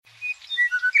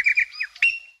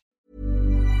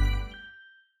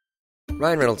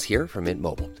Ryan Reynolds here from Mint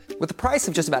Mobile. With the price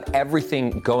of just about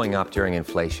everything going up during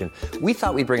inflation, we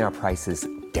thought we'd bring our prices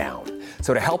down.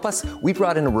 So to help us, we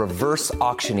brought in a reverse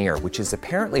auctioneer, which is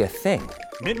apparently a thing.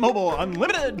 Mint Mobile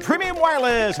Unlimited Premium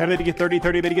Wireless. How to get 30,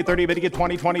 30, bit to get 30, bit to get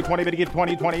 20, 20, 20, bit to get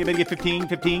 20, 20, bit to get 15,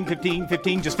 15, 15,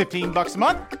 15, just $15 a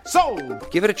month? Sold!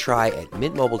 Give it a try at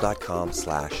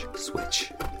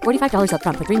mintmobile.com/switch. $45 up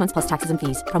front for 3 months plus taxes and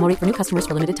fees. Promo rate for new customers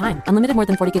for limited time. Unlimited more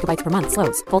than 40 gigabytes per month.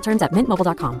 Slows full terms at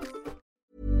mintmobile.com.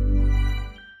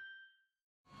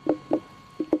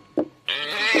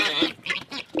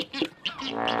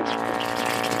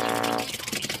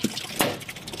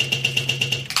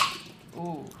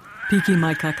 Piki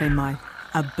mai kake mai,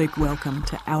 a big welcome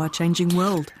to our changing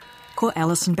world. Ko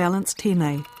Alison Balance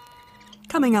tēnei.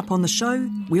 Coming up on the show,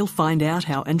 we'll find out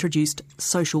how introduced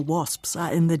social wasps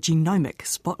are in the genomic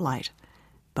spotlight.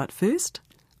 But first,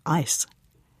 ice.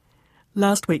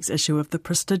 Last week's issue of the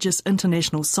prestigious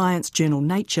international science journal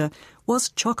Nature was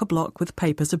chock-a-block with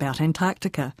papers about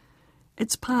Antarctica.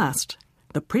 Its past,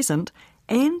 the present,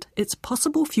 and its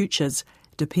possible futures,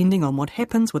 depending on what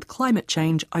happens with climate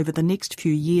change over the next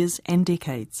few years and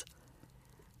decades.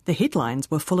 The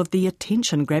headlines were full of the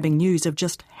attention-grabbing news of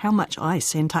just how much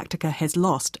ice Antarctica has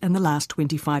lost in the last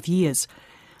 25 years,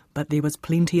 but there was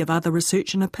plenty of other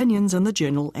research and opinions in the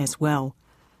journal as well.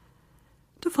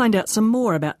 To find out some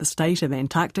more about the state of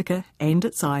Antarctica and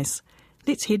its ice,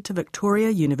 let's head to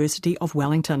Victoria University of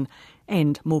Wellington,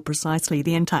 and more precisely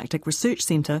the Antarctic Research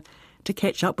Centre, to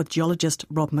catch up with geologist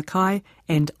Rob Mackay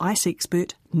and ice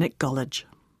expert Nick Gollidge.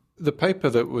 The paper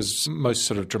that was most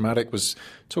sort of dramatic was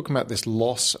talking about this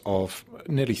loss of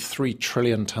nearly 3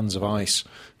 trillion tonnes of ice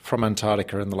from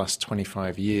Antarctica in the last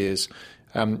 25 years.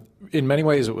 In many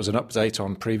ways, it was an update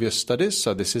on previous studies,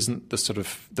 so this isn't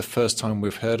the first time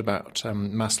we've heard about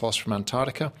mass loss from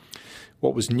Antarctica.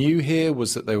 What was new here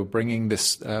was that they were bringing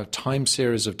this time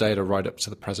series of data right up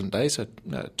to the present day, so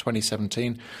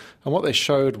 2017. And what they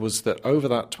showed was that over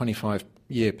that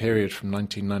 25-year period from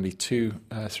 1992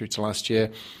 through to last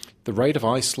year, the rate of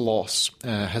ice loss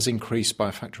has increased by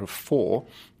a factor of 4.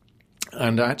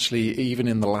 And actually, even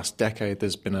in the last decade,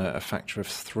 there's been a factor of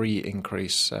 3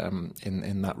 increase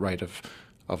in that rate of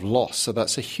loss. So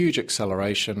that's a huge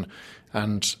acceleration,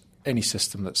 and any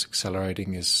system that's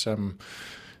accelerating is going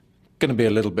to be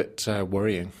a little bit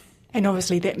worrying. And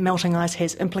obviously that melting ice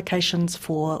has implications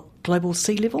for global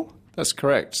sea level? That's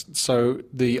correct. So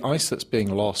the ice that's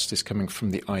being lost is coming from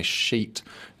the ice sheet,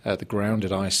 the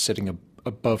grounded ice sitting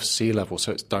above sea level,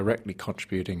 so it's directly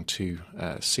contributing to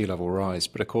sea level rise.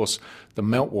 But of course, the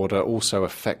meltwater also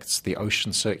affects the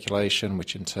ocean circulation,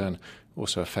 which in turn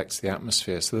also affects the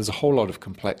atmosphere. So there's a whole lot of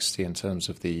complexity in terms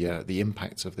of the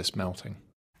impacts of this melting.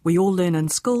 We all learn in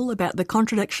school about the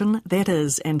contradiction that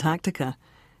is Antarctica,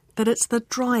 that it's the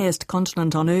driest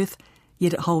continent on Earth,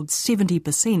 yet it holds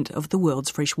 70% of the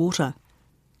world's fresh water.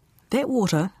 That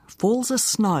water falls as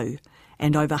snow,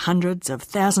 and over hundreds of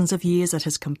thousands of years it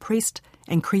has compressed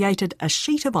and created a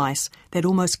sheet of ice that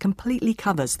almost completely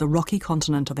covers the rocky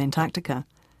continent of Antarctica.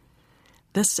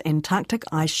 This Antarctic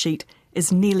ice sheet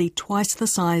is nearly twice the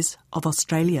size of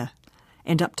Australia,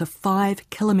 and up to 5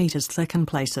 kilometres thick in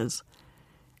places.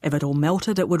 If it all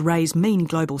melted, it would raise mean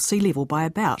global sea level by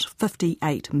about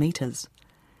 58 metres.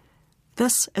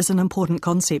 This is an important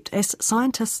concept, as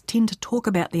scientists tend to talk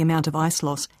about the amount of ice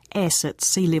loss as its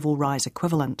sea level rise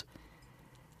equivalent.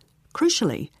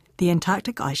 Crucially, the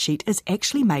Antarctic ice sheet is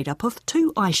actually made up of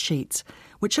 2 ice sheets,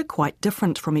 which are quite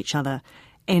different from each other,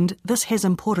 and this has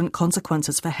important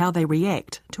consequences for how they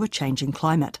react to a changing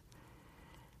climate.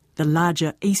 The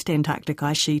larger East Antarctic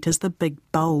ice sheet is the big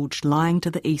bulge lying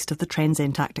to the east of the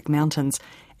Transantarctic Mountains,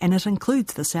 and it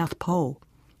includes the South Pole.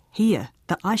 Here,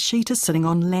 the ice sheet is sitting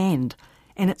on land,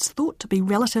 and it's thought to be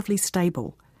relatively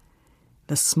stable.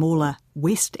 The smaller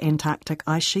West Antarctic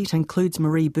ice sheet includes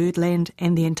Marie Byrd Land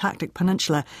and the Antarctic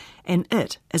Peninsula, and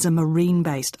it is a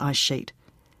marine-based ice sheet.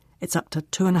 It's up to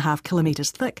 2.5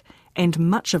 kilometres thick, and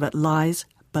much of it lies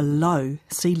below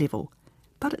sea level,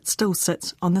 but it still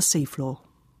sits on the seafloor.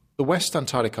 The West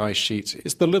Antarctic ice sheet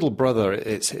is the little brother.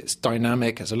 It's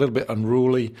dynamic, it's a little bit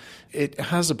unruly. It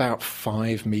has about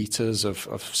 5 metres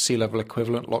of sea level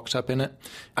equivalent locked up in it,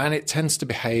 and it tends to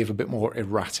behave a bit more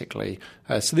erratically.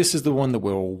 So this is the one that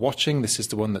we're all watching. This is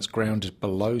the one that's grounded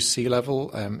below sea level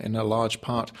in a large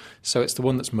part. So it's the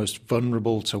one that's most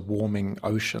vulnerable to warming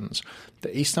oceans.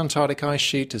 The East Antarctic ice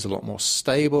sheet is a lot more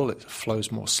stable, it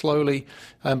flows more slowly,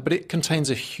 but it contains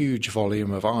a huge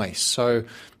volume of ice. So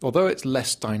although it's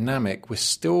less dynamic, we're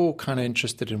still kind of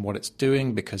interested in what it's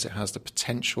doing because it has the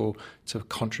potential to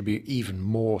contribute even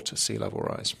more to sea level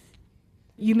rise.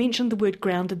 You mentioned the word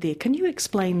grounded there. Can you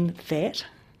explain that?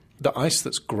 The ice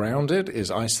that's grounded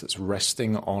is ice that's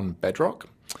resting on bedrock.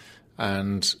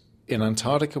 And in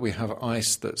Antarctica, we have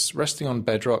ice that's resting on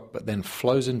bedrock but then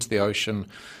flows into the ocean.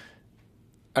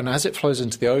 And as it flows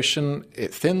into the ocean,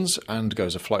 it thins and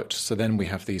goes afloat. So then we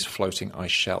have these floating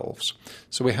ice shelves.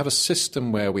 So we have a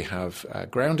system where we have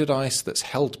grounded ice that's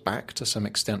held back to some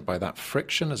extent by that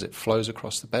friction as it flows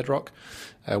across the bedrock.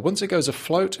 Once it goes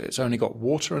afloat, it's only got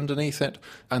water underneath it.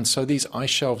 And so these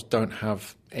ice shelves don't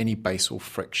have any basal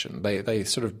friction. They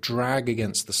sort of drag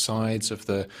against the sides of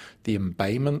the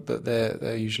embayment that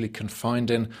they're usually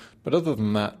confined in. But other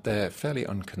than that, they're fairly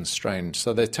unconstrained.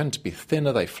 So they tend to be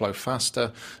thinner, they flow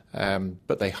faster,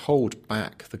 but they hold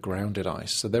back the grounded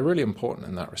ice. So they're really important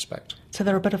in that respect. So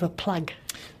they're a bit of a plug.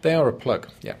 They are a plug,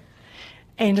 yeah.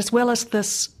 And as well as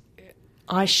this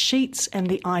ice sheets and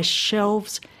the ice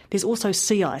shelves, there's also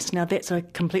sea ice. Now that's a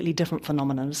completely different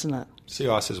phenomenon, isn't it? Sea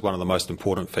ice is one of the most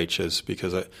important features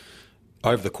because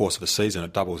over the course of a season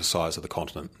it doubles the size of the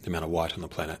continent, the amount of white on the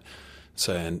planet.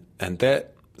 So and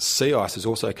that sea ice is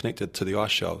also connected to the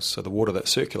ice shelves. So the water that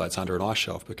circulates under an ice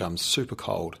shelf becomes super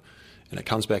cold and it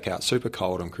comes back out super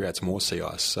cold and creates more sea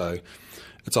ice. So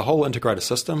it's a whole integrated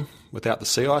system. Without the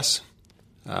sea ice,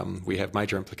 we have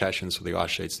major implications for the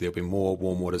ice sheets. There'll be more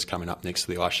warm waters coming up next to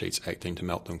the ice sheets acting to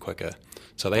melt them quicker.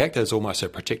 So they act as almost a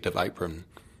protective apron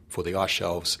for the ice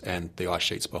shelves and the ice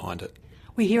sheets behind it.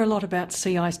 We hear a lot about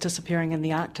sea ice disappearing in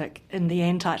the Arctic. In the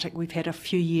Antarctic, we've had a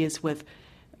few years with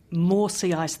more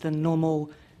sea ice than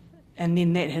normal, and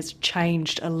then that has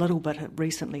changed a little bit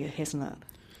recently, hasn't it?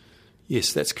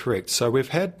 Yes, that's correct. So we've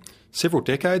had several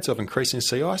decades of increasing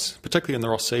sea ice, particularly in the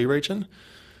Ross Sea region,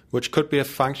 which could be a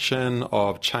function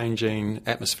of changing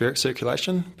atmospheric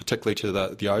circulation, particularly to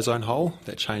the ozone hole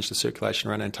that changed the circulation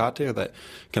around Antarctica, that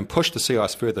can push the sea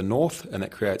ice further north, and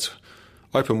that creates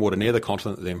open water near the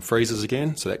continent that then freezes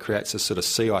again, so that creates this sort of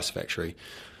sea ice factory.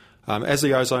 As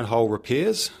the ozone hole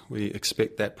repairs, we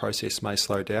expect that process may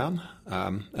slow down.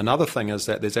 Another thing is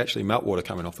that there's actually meltwater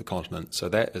coming off the continent, so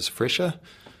that is fresher,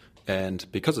 and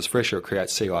because it's fresher, it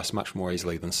creates sea ice much more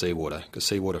easily than seawater, because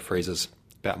seawater freezes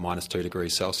about -2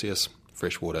 degrees Celsius,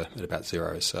 fresh water at about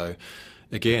 0. So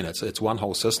again, it's one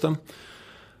whole system.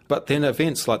 But then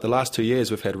events like the last 2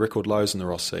 years, we've had record lows in the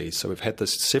Ross Sea. So we've had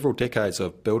this several decades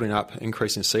of building up,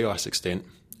 increasing sea ice extent,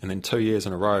 and then 2 years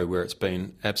in a row where it's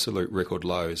been absolute record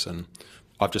lows. And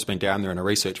I've just been down there in a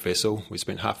research vessel. We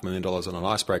spent $500,000 on an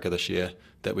icebreaker this year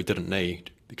that we didn't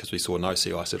need because we saw no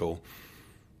sea ice at all.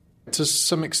 To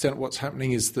some extent, what's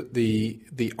happening is that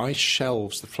the ice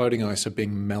shelves, the floating ice, are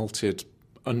being melted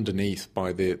underneath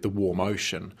by the warm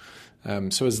ocean.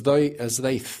 So as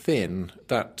they thin,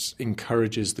 that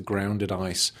encourages the grounded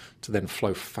ice to then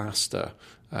flow faster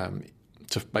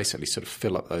to basically sort of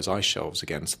fill up those ice shelves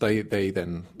again. So they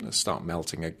then start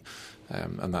melting,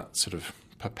 and that sort of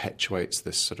perpetuates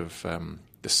this sort of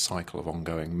this cycle of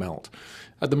ongoing melt.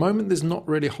 At the moment, there's not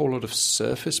really a whole lot of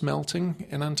surface melting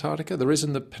in Antarctica. There is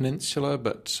in the peninsula,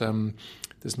 but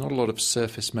there's not a lot of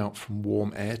surface melt from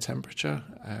warm air temperature,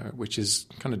 which is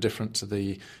kind of different to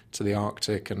the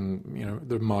Arctic and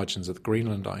the margins of the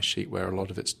Greenland ice sheet, where a lot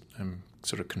of it's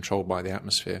sort of controlled by the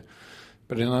atmosphere.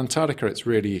 But in Antarctica, it's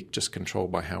really just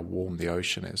controlled by how warm the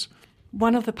ocean is.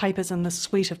 One of the papers in the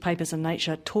suite of papers in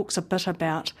Nature talks a bit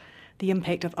about the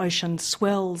impact of ocean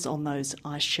swells on those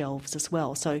ice shelves as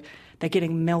well. So they're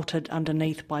getting melted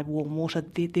underneath by warm water.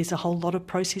 There's a whole lot of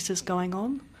processes going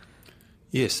on.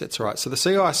 Yes, that's right. So the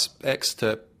sea ice acts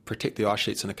to protect the ice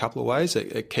sheets in a couple of ways.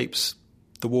 It keeps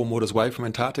the warm waters away from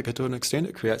Antarctica to an extent.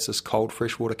 It creates this cold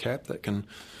freshwater cap that can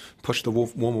push the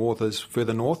warmer waters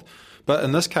further north. But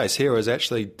in this case here is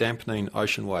actually dampening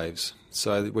ocean waves.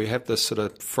 So we have this sort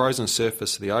of frozen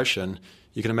surface of the ocean.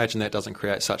 You can imagine that doesn't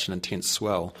create such an intense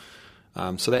swell.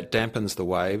 So that dampens the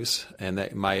waves, and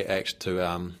that may act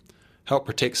to help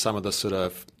protect some of the sort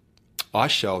of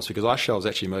ice shelves, because ice shelves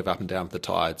actually move up and down with the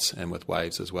tides and with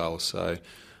waves as well. So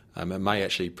it may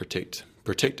actually protect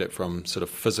it from sort of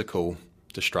physical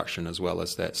destruction as well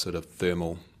as that sort of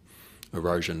thermal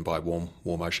erosion by warm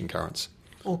ocean currents.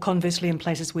 Or conversely, in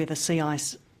places where the sea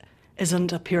ice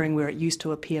isn't appearing where it used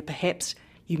to appear, perhaps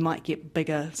you might get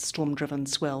bigger storm-driven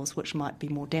swells, which might be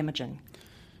more damaging.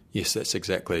 Yes, that's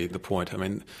exactly the point. I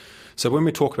mean, so when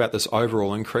we talk about this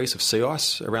overall increase of sea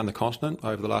ice around the continent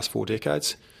over the last 4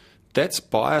 decades, that's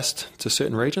biased to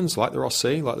certain regions like the Ross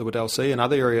Sea, like the Weddell Sea. In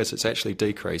other areas, it's actually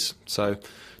decreased. So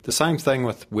the same thing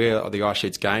with where the ice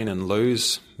sheets gain and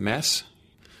lose mass.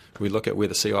 We look at where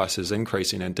the sea ice is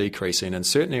increasing and decreasing. In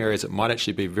certain areas, it might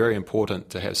actually be very important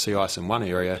to have sea ice in one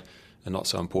area and not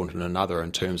so important in another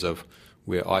in terms of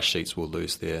where ice sheets will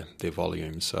lose their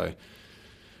volume. So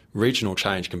regional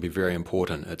change can be very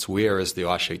important. It's where is the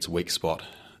ice sheet's weak spot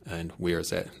and where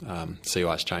is that sea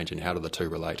ice changing? How do the two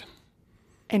relate?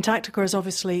 Antarctica is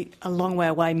obviously a long way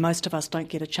away. Most of us don't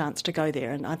get a chance to go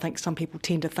there, and I think some people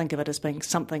tend to think of it as being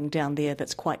something down there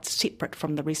that's quite separate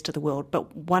from the rest of the world.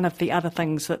 But one of the other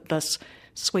things that this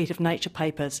suite of nature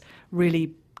papers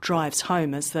really drives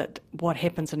home is that what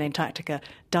happens in Antarctica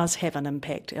does have an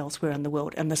impact elsewhere in the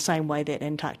world, in the same way that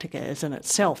Antarctica is in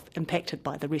itself impacted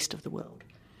by the rest of the world.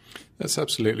 That's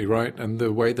absolutely right. And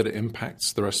the way that it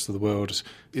impacts the rest of the world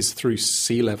is through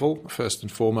sea level, first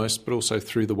and foremost, but also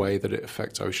through the way that it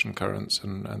affects ocean currents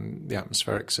and the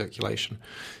atmospheric circulation.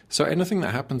 So anything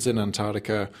that happens in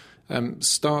Antarctica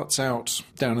starts out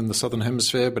down in the southern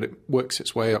hemisphere, but it works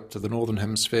its way up to the northern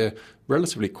hemisphere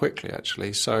relatively quickly,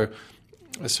 actually. So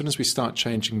as soon as we start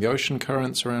changing the ocean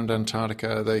currents around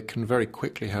Antarctica, they can very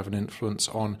quickly have an influence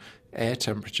on air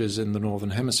temperatures in the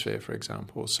northern hemisphere, for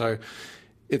example. So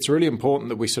it's really important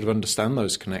that we sort of understand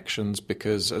those connections,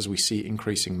 because as we see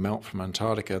increasing melt from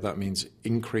Antarctica, that means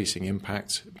increasing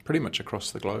impact pretty much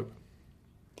across the globe.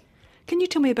 Can you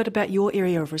tell me a bit about your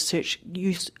area of research?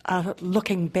 You are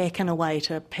looking back in a way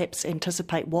to perhaps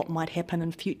anticipate what might happen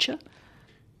in future?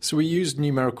 So we use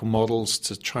numerical models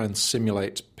to try and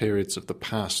simulate periods of the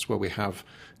past where we have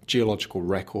geological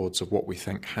records of what we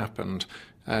think happened.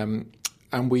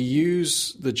 And we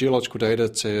use the geological data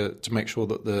to make sure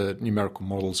that the numerical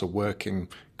models are working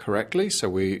correctly. So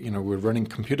we're running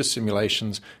computer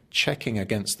simulations, checking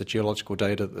against the geological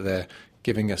data that they're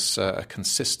giving us a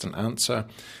consistent answer.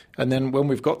 And then when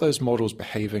we've got those models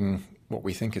behaving what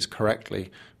we think is correctly,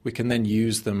 we can then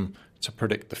use them to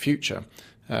predict the future.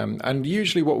 And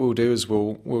usually what we'll do is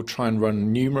we'll try and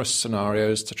run numerous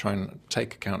scenarios to try and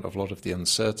take account of a lot of the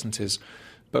uncertainties.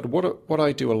 But what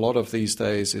I do a lot of these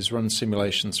days is run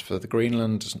simulations for the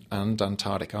Greenland and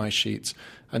Antarctic ice sheets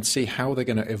and see how they're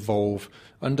going to evolve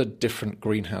under different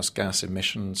greenhouse gas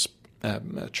emissions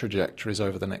trajectories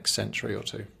over the next century or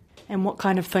two. And what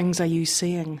kind of things are you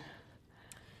seeing?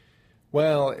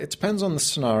 Well, it depends on the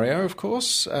scenario, of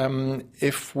course.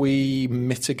 If we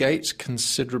mitigate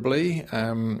considerably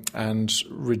and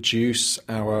reduce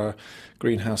our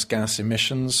greenhouse gas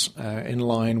emissions in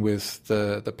line with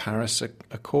the Paris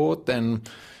Accord, then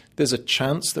there's a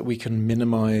chance that we can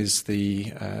minimise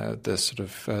the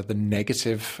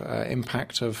negative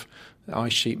impact of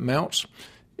ice sheet melt.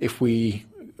 If we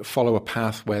follow a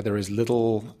path where there is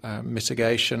little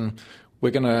mitigation, we're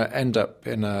going to end up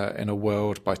in a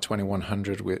world by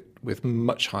 2100 with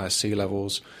much higher sea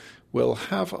levels. We'll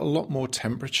have a lot more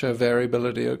temperature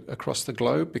variability across the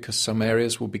globe, because some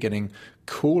areas will be getting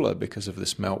cooler because of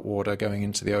this meltwater going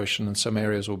into the ocean, and some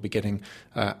areas will be getting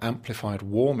amplified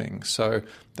warming. So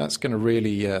that's going to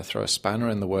really throw a spanner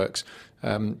in the works.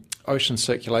 Ocean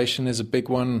circulation is a big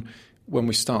one. When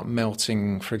we start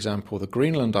melting, for example, the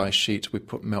Greenland ice sheet, we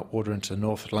put meltwater into the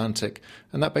North Atlantic,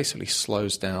 and that basically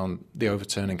slows down the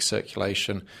overturning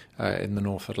circulation in the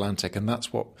North Atlantic, and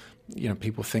that's what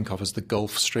people think of as the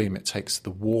Gulf Stream. It takes the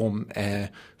warm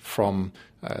air from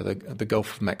the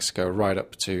Gulf of Mexico right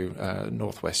up to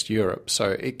northwest Europe, so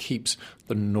it keeps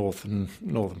the northern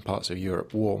parts of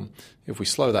Europe warm. If we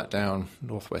slow that down,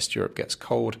 northwest Europe gets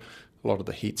cold. A lot of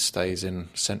the heat stays in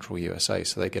central USA,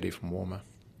 so they get even warmer.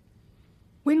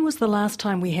 When was the last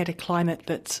time we had a climate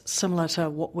that's similar to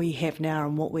what we have now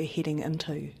and what we're heading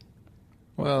into?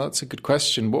 Well, that's a good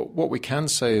question. What we can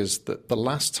say is that the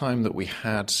last time that we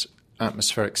had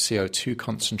atmospheric CO2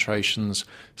 concentrations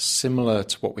similar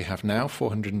to what we have now,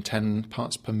 410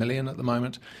 parts per million at the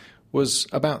moment, was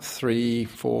about 3,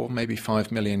 4, maybe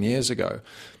 5 million years ago.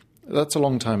 That's a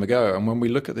long time ago. And when we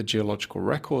look at the geological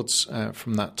records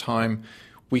from that time,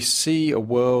 we see a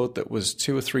world that was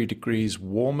 2 or 3 degrees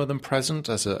warmer than present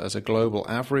as a global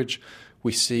average.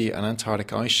 We see an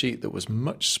Antarctic ice sheet that was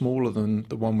much smaller than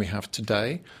the one we have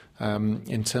today.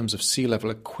 In terms of sea level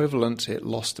equivalent, it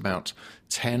lost about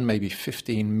 10, maybe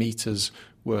 15 meters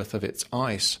worth of its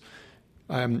ice.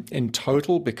 In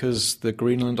total, because the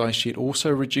Greenland ice sheet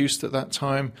also reduced at that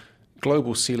time,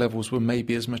 global sea levels were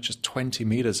maybe as much as 20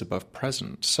 meters above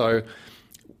present. So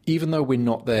even though we're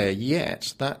not there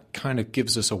yet, that kind of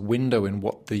gives us a window in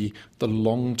what the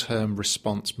long-term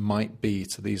response might be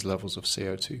to these levels of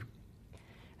CO2.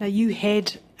 Now, you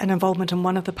had an involvement in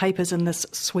one of the papers in this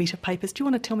suite of papers. Do you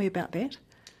want to tell me about that?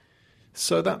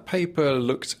 So that paper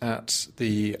looked at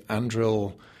the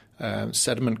Andril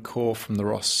sediment core from the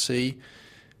Ross Sea.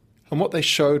 And what they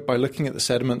showed by looking at the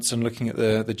sediments and looking at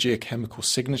the geochemical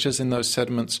signatures in those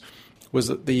sediments was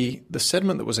that the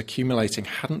sediment that was accumulating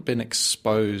hadn't been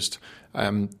exposed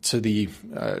to the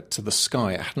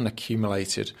sky. It hadn't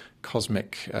accumulated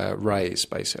cosmic rays,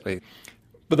 basically.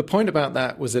 But the point about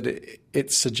that was that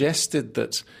it suggested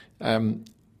that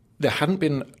there hadn't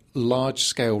been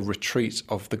large-scale retreat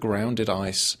of the grounded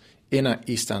ice in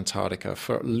East Antarctica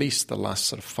for at least the last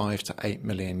sort of 5 to 8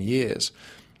 million years.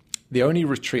 The only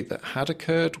retreat that had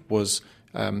occurred was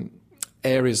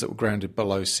areas that were grounded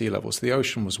below sea level. So the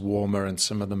ocean was warmer and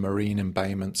some of the marine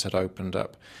embayments had opened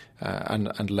up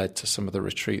and led to some of the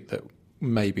retreat that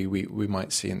maybe we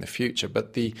might see in the future.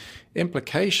 But the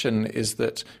implication is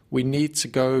that we need to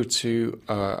go to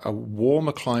a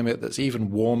warmer climate that's even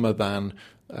warmer than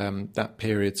that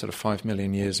period sort of 5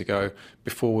 million years ago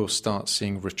before we'll start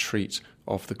seeing retreat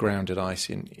of the grounded ice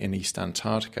in East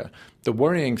Antarctica. The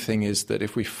worrying thing is that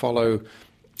if we follow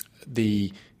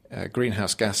the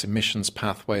greenhouse gas emissions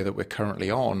pathway that we're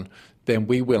currently on, then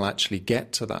we will actually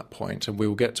get to that point, and we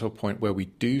will get to a point where we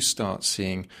do start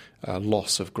seeing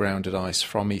loss of grounded ice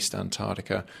from East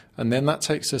Antarctica. And then that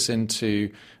takes us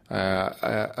into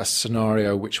a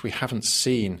scenario which we haven't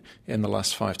seen in the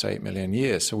last 5 to 8 million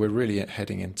years. So we're really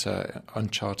heading into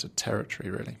uncharted territory,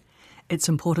 really. It's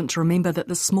important to remember that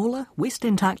the smaller West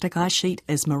Antarctic ice sheet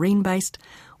is marine-based,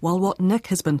 while what Nick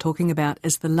has been talking about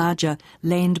is the larger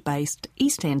land-based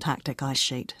East Antarctic ice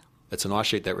sheet. It's an ice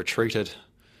sheet that retreated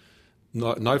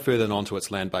no further than onto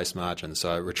its land-based margin.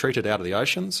 So it retreated out of the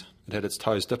oceans. It had its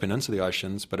toes dipping into the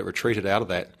oceans, but it retreated out of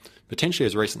that potentially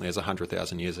as recently as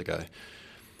 100,000 years ago.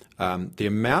 The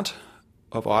amount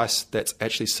of ice that's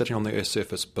actually sitting on the Earth's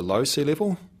surface below sea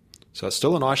level, so it's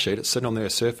still an ice sheet, it's sitting on the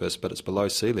Earth's surface, but it's below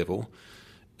sea level,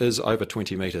 is over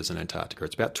 20 metres in Antarctica.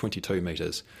 It's about 22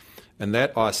 metres. And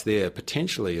that ice there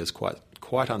potentially is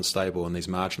quite unstable in these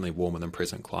marginally warmer than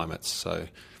present climates. So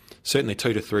certainly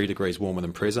 2 to 3 degrees warmer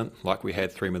than present, like we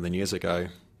had 3 million years ago,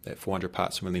 that 400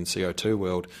 parts per million CO2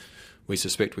 world, we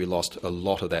suspect we lost a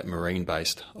lot of that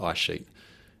marine-based ice sheet.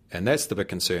 And that's the big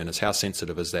concern, is how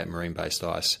sensitive is that marine-based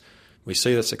ice? We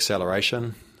see this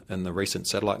acceleration in the recent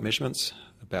satellite measurements,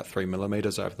 about 3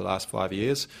 millimetres over the last 5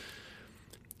 years.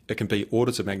 It can be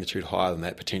orders of magnitude higher than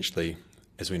that potentially,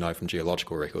 as we know from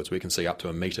geological records. We can see up to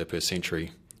a metre per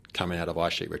century coming out of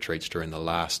ice sheet retreats during the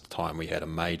last time we had a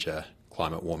major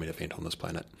climate warming event on this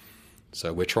planet.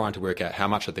 So we're trying to work out how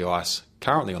much of the ice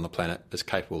currently on the planet is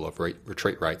capable of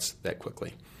retreat rates that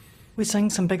quickly. We're seeing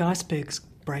some big icebergs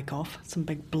break off, some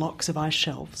big blocks of ice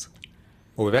shelves.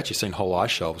 Well, we've actually seen whole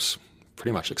ice shelves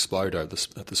pretty much explode over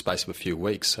the space of a few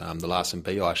weeks. The Larsen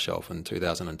B ice shelf in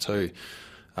 2002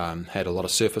 had a lot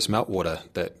of surface meltwater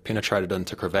that penetrated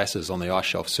into crevasses on the ice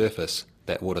shelf surface.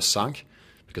 That water sunk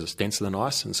because it's denser than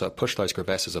ice, and so it pushed those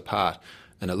crevasses apart,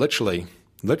 and it literally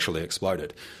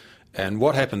exploded. And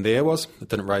what happened there was it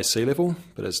didn't raise sea level,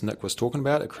 but as Nick was talking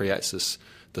about, it creates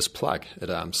this plug.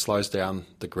 It slows down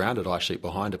the grounded ice sheet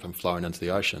behind it from flowing into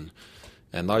the ocean.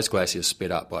 And those glaciers sped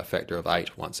up by a factor of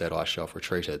 8 once that ice shelf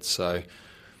retreated. So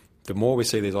the more we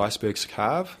see these icebergs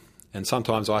calve, and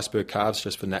sometimes iceberg calves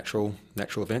just for natural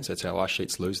events, that's how ice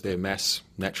sheets lose their mass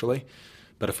naturally.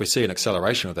 But if we see an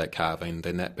acceleration of that calving,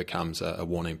 then that becomes a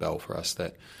warning bell for us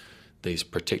that these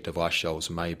protective ice shelves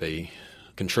may be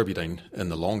contributing in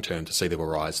the long term to sea level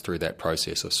rise through that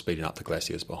process of speeding up the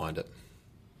glaciers behind it.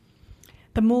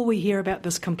 The more we hear about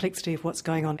this complexity of what's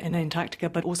going on in Antarctica,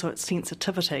 but also its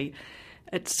sensitivity,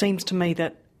 it seems to me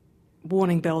that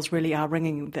warning bells really are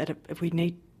ringing, that if we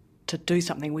need to do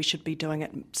something, we should be doing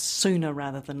it sooner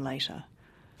rather than later.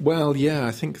 Well, yeah,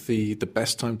 I think the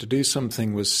best time to do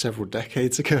something was several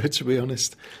decades ago, to be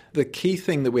honest. The key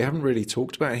thing that we haven't really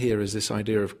talked about here is this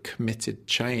idea of committed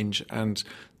change. And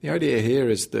the idea here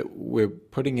is that we're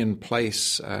putting in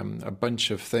place a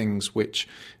bunch of things which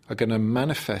are going to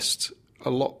manifest a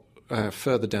lot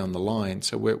further down the line.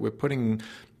 So we're putting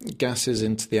gases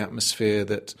into the atmosphere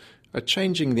that are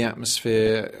changing the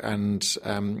atmosphere and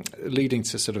leading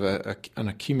to sort of an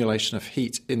accumulation of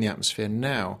heat in the atmosphere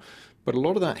now. But a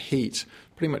lot of that heat,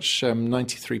 pretty much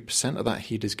 93% of that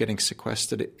heat is getting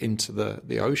sequestered into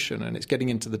the ocean, and it's getting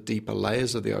into the deeper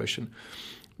layers of the ocean.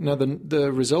 Now,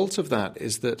 the result of that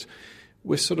is that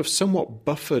we're sort of somewhat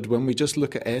buffered when we just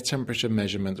look at air temperature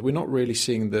measurements. We're not really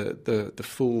seeing the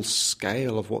full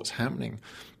scale of what's happening.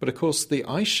 But of course, the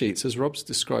ice sheets, as Rob's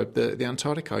described, the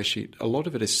Antarctic ice sheet, a lot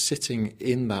of it is sitting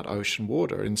in that ocean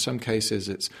water. In some cases,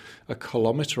 it's a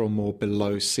kilometre or more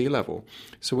below sea level.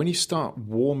 So when you start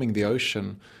warming the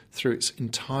ocean through its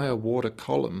entire water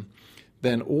column,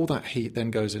 then all that heat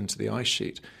then goes into the ice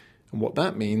sheet. And what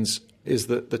that means is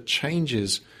that the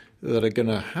changes that are going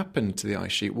to happen to the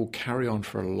ice sheet will carry on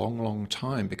for a long, long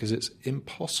time because it's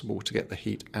impossible to get the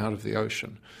heat out of the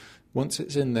ocean. Once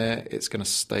it's in there, it's going to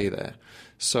stay there.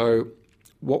 So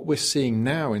what we're seeing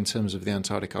now in terms of the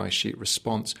Antarctic ice sheet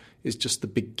response is just the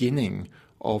beginning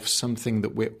of something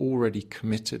that we're already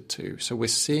committed to. So we're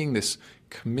seeing this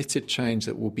committed change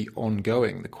that will be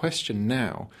ongoing. The question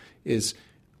now is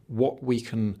what we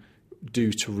can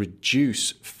do to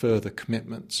reduce further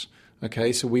commitments.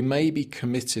 Okay, so we may be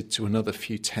committed to another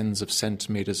few tens of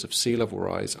centimetres of sea level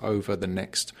rise over the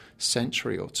next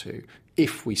century or two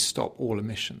if we stop all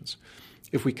emissions.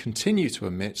 If we continue to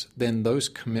emit, then those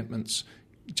commitments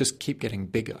just keep getting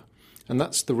bigger. And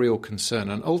that's the real concern.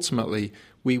 And ultimately,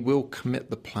 we will commit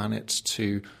the planet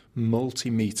to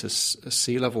multi-metre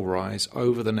sea level rise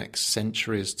over the next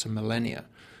centuries to millennia.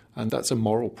 And that's a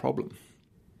moral problem.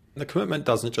 The commitment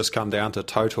doesn't just come down to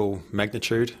total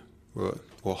magnitude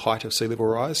or height of sea level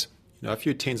rise. A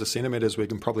few tens of centimetres we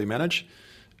can probably manage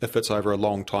if it's over a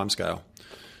long time scale.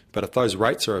 But if those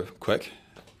rates are quick,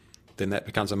 then that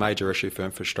becomes a major issue for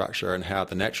infrastructure and how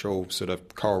the natural sort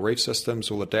of coral reef systems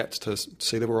will adapt to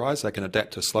sea level rise. They can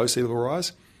adapt to slow sea level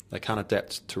rise. They can't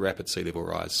adapt to rapid sea level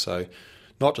rise. So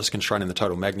not just constraining the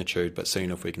total magnitude, but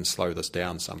seeing if we can slow this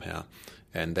down somehow.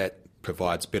 And that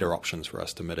provides better options for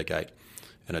us to mitigate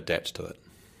and adapt to it.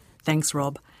 Thanks,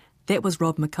 Rob. That was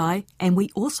Rob Mackay, and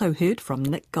we also heard from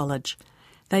Nick Gollage.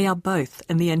 They are both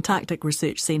in the Antarctic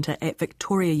Research Centre at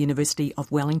Victoria University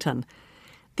of Wellington.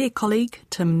 Their colleague,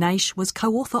 Tim Naish, was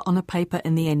co-author on a paper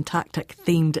in the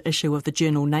Antarctic-themed issue of the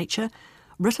journal Nature,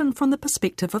 written from the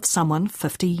perspective of someone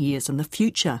 50 years in the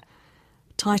future.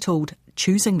 Titled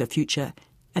Choosing the Future,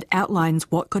 it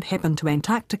outlines what could happen to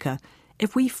Antarctica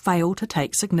if we fail to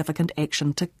take significant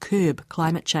action to curb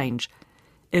climate change,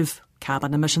 if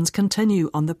carbon emissions continue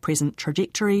on the present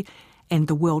trajectory and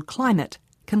the world climate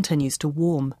continues to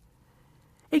warm.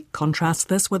 It contrasts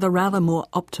this with a rather more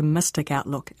optimistic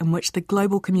outlook in which the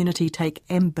global community take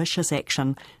ambitious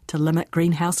action to limit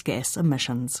greenhouse gas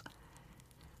emissions.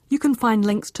 You can find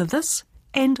links to this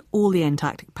and all the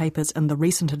Antarctic papers in the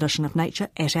recent edition of Nature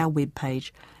at our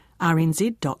webpage,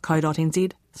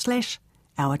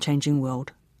 rnz.co.nz/Our Changing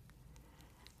World.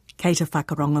 Kei te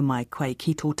whakaronga mai koe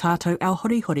ki tō tātou ao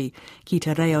horihori ki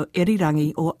te reo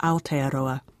irirangi o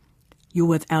Aotearoa. You're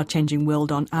with Our Changing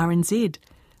World on RNZ.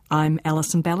 I'm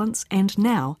Alison Ballance, and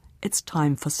now it's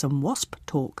time for some wasp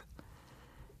talk.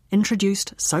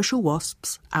 Introduced social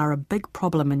wasps are a big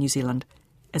problem in New Zealand,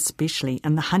 especially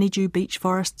in the honeydew beech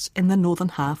forests in the northern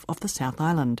half of the South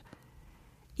Island.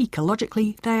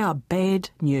 Ecologically, they are bad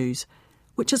news,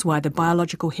 which is why the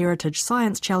Biological Heritage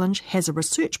Science Challenge has a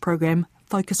research program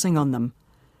focusing on them.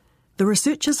 The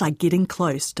researchers are getting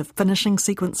close to finishing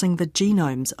sequencing the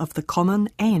genomes of the common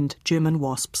and German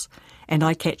wasps, and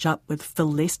I catch up with Phil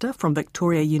Lester from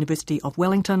Victoria University of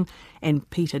Wellington and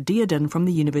Peter Dearden from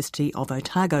the University of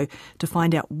Otago to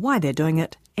find out why they're doing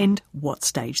it and what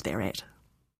stage they're at.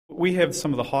 We have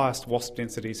some of the highest wasp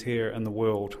densities here in the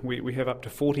world. We have up to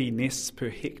 40 nests per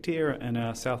hectare in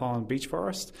our South Island beech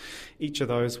forest, each of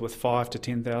those with 5,000 to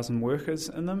 10,000 workers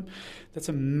in them. That's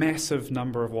a massive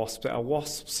number of wasps. Our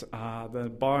wasps,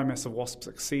 the biomass of wasps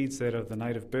exceeds that of the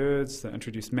native birds, the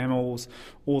introduced mammals,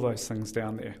 all those things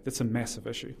down there. That's a massive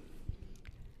issue.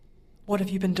 What have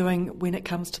you been doing when it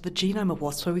comes to the genome of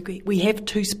wasps? So we have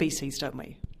two species, don't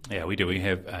we? Yeah, we do. We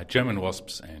have German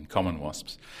wasps and common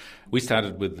wasps. We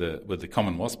started with the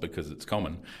common wasp because it's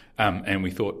common, and we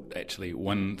thought actually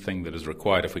one thing that is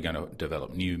required if we're going to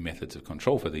develop new methods of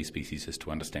control for these species is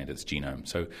to understand its genome.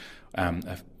 So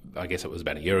I guess it was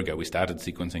about a year ago we started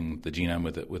sequencing the genome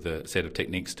with a set of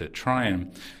techniques to try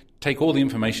and take all the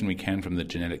information we can from the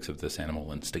genetics of this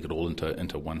animal and stick it all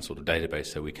into one sort of database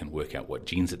so we can work out what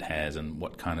genes it has and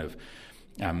what kind of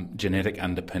genetic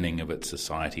underpinning of its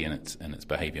society and its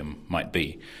behaviour might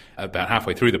be. About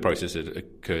halfway through the process, it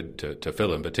occurred to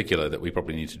Phil in particular that we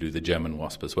probably need to do the German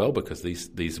wasp as well, because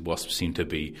these wasps seem to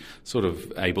be sort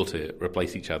of able to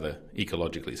replace each other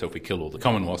ecologically. So if we kill all the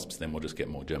common wasps, then we'll just get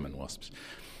more German wasps.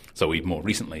 So we've more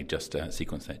recently just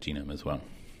sequenced that genome as well.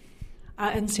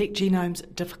 Are insect genomes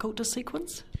difficult to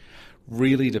sequence?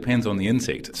 Really depends on the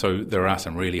insect. So there are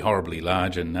some really horribly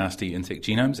large and nasty insect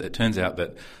genomes. It turns out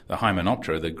that the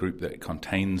Hymenoptera, the group that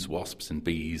contains wasps and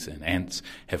bees and ants,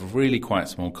 have really quite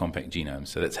small compact genomes.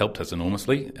 So that's helped us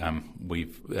enormously.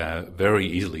 We've very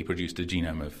easily produced a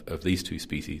genome of these two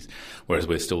species, whereas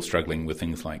we're still struggling with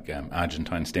things like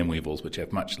Argentine stem weevils, which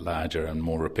have much larger and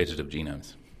more repetitive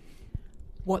genomes.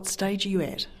 What stage are you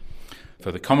at?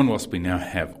 For the common wasp, we now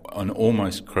have an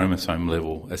almost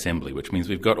chromosome-level assembly, which means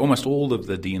we've got almost all of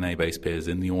the DNA base pairs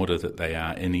in the order that they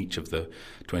are in each of the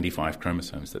 25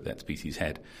 chromosomes that species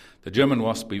had. The German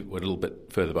wasp, we were a little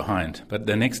bit further behind, but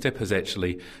the next step is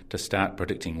actually to start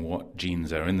predicting what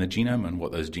genes are in the genome and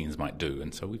what those genes might do.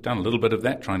 And so we've done a little bit of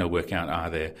that, trying to work out, are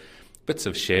there bits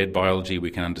of shared biology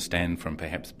we can understand from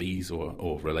perhaps bees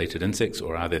or related insects,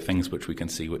 or are there things which we can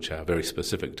see which are very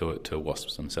specific to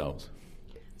wasps themselves?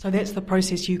 So that's the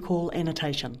process you call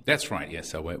annotation? That's right, yes.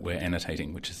 So we're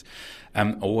annotating, which is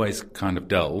always kind of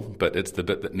dull, but it's the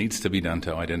bit that needs to be done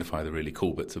to identify the really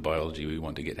cool bits of biology we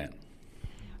want to get at.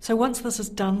 So once this is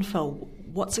done, Phil,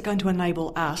 what's it going to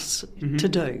enable us to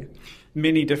do?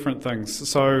 Many different things.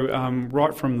 So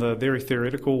right from the very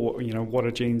theoretical, what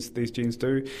are these genes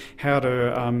do, how do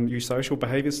eusocial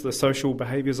behaviours, the social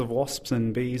behaviours of wasps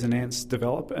and bees and ants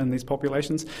develop in these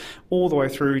populations, all the way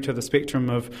through to the spectrum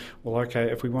of,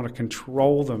 if we want to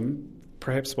control them,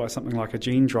 perhaps by something like a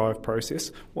gene drive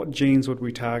process, what genes would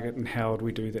we target and how would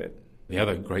we do that? The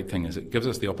other great thing is it gives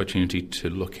us the opportunity to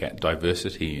look at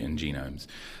diversity in genomes.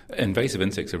 Invasive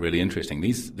insects are really interesting.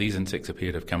 These insects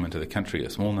appear to have come into the country a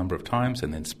small number of times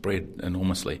and then spread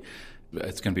enormously.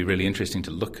 It's going to be really interesting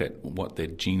to look at what their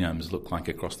genomes look like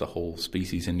across the whole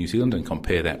species in New Zealand and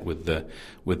compare that with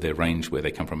their range where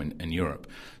they come from in Europe.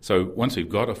 So once we've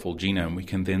got a full genome, we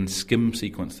can then skim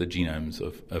sequence the genomes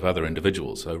of other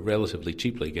individuals, so relatively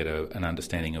cheaply get an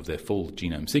understanding of their full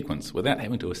genome sequence without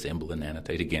having to assemble and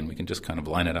annotate again. We can just kind of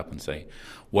line it up and say,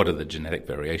 what are the genetic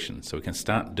variations? So we can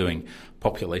start doing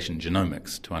population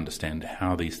genomics to understand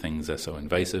how these things are so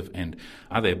invasive, and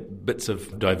are there bits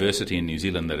of diversity in New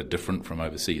Zealand that are different from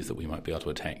overseas that we might be able to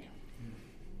attack.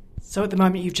 So at the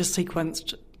moment you've just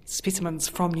sequenced specimens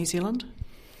from New Zealand?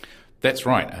 That's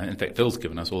right. In fact, Phil's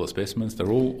given us all the specimens.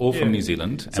 They're all from New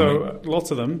Zealand. So lots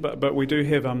of them, but we do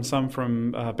have some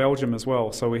from Belgium as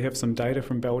well. So we have some data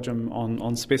from Belgium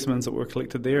on specimens that were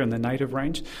collected there in the native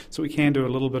range. So we can do a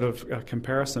little bit of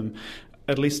comparison,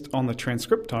 at least on the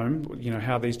transcriptome,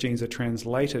 how these genes are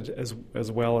translated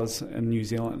as well as in New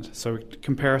Zealand. So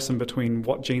comparison between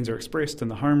what genes are expressed in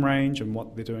the home range and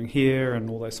what they're doing here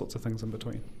and all those sorts of things in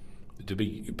between. To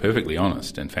be perfectly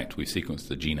honest, in fact, we sequenced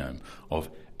the genome of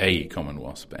a common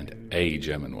wasp and a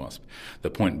German wasp.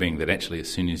 The point being that actually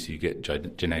as soon as you get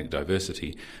genetic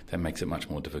diversity, that makes it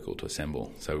much more difficult to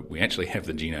assemble. So we actually have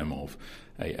the genome of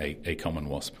a common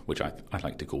wasp, which I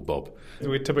like to call Bob.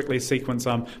 We typically sequence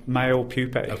male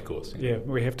pupae. Of course. Yeah,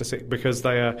 we have to because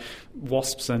they are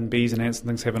wasps and bees and ants and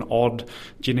things have an odd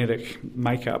genetic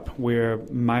makeup where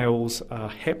males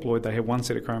are haploid, they have one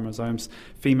set of chromosomes,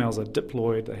 females are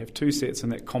diploid, they have two sets,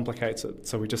 and that complicates it.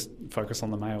 So we just focus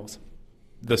on the males.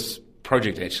 This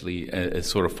project actually is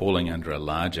sort of falling under a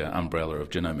larger umbrella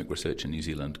of genomic research in New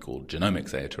Zealand called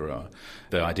Genomics Aotearoa.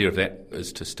 The idea of that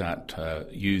is to start to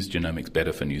use genomics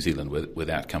better for New Zealand with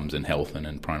outcomes in health and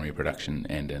in primary production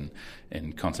and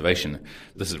in conservation.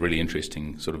 This is a really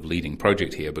interesting sort of leading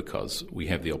project here because we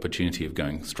have the opportunity of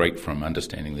going straight from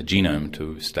understanding the genome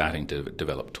to starting to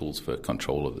develop tools for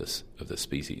control of this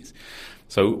species.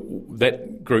 So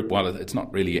that group, while it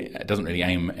doesn't really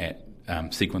aim at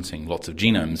sequencing lots of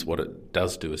genomes, what it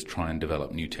does do is try and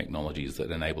develop new technologies that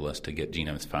enable us to get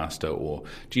genomes faster or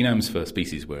genomes for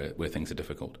species where things are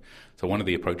difficult. So one of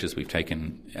the approaches we've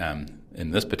taken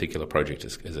in this particular project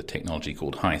is a technology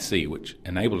called Hi-C, which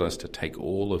enabled us to take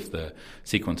all of the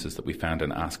sequences that we found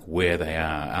and ask where they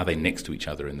are. Are they next to each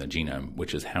other in the genome,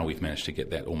 which is how we've managed to get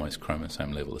that almost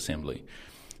chromosome level assembly.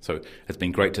 So it's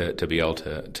been great to be able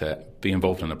to be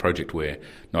involved in a project where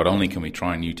not only can we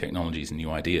try new technologies and new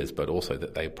ideas, but also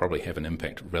that they probably have an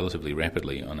impact relatively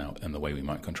rapidly on the way we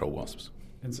might control wasps.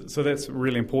 And so that's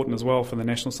really important as well for the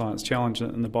National Science Challenge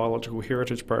and the Biological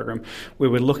Heritage Program, where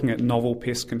we're looking at novel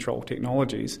pest control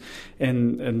technologies,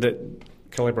 and that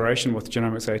collaboration with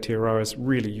Genomics Aotearoa is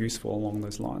really useful along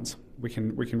those lines. We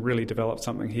can really develop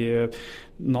something here,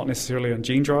 not necessarily on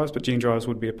gene drives, but gene drives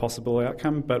would be a possible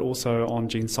outcome, but also on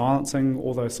gene silencing,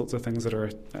 all those sorts of things that are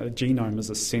a genome is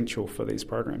essential for these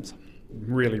programs.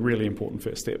 Really, really important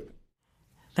first step.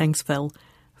 Thanks, Phil.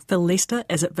 Phil Lester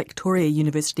is at Victoria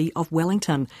University of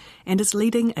Wellington and is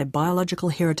leading a Biological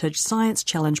Heritage Science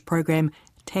Challenge program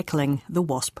tackling the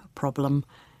wasp problem.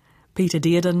 Peter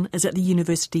Dearden is at the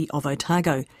University of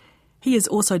Otago. He is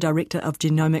also director of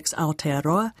Genomics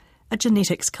Aotearoa, a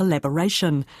genetics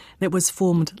collaboration that was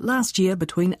formed last year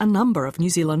between a number of New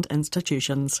Zealand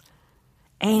institutions.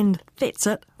 And that's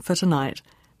it for tonight.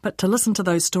 But to listen to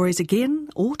those stories again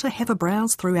or to have a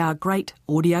browse through our great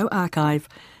audio archive,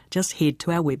 just head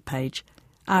to our webpage,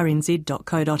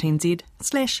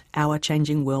 rnz.co.nz/Our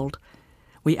Changing World.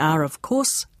 We are, of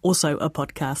course, also a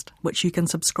podcast, which you can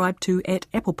subscribe to at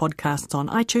Apple Podcasts on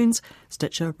iTunes,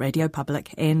 Stitcher, Radio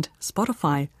Public and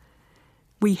Spotify.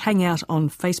 We hang out on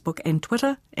Facebook and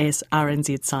Twitter as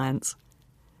RNZ Science.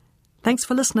 Thanks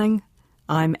for listening.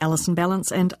 I'm Alison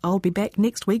Ballance and I'll be back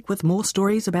next week with more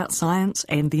stories about science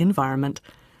and the environment.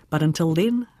 But until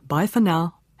then, bye for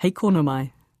now Hei kono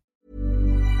mai.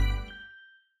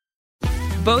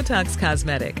 Botox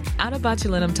Cosmetic, out of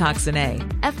botulinum toxin A,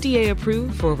 FDA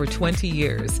approved for over 20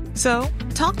 years. So,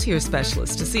 talk to your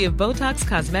specialist to see if Botox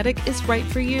Cosmetic is right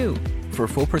for you. For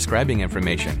full prescribing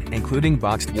information, including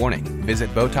boxed warning, visit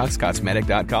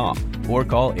BotoxCosmetic.com or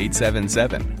call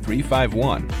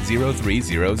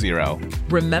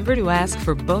 877-351-0300. Remember to ask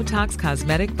for Botox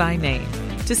Cosmetic by name.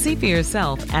 To see for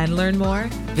yourself and learn more,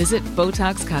 visit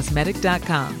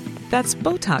BotoxCosmetic.com. That's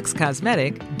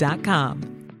BotoxCosmetic.com.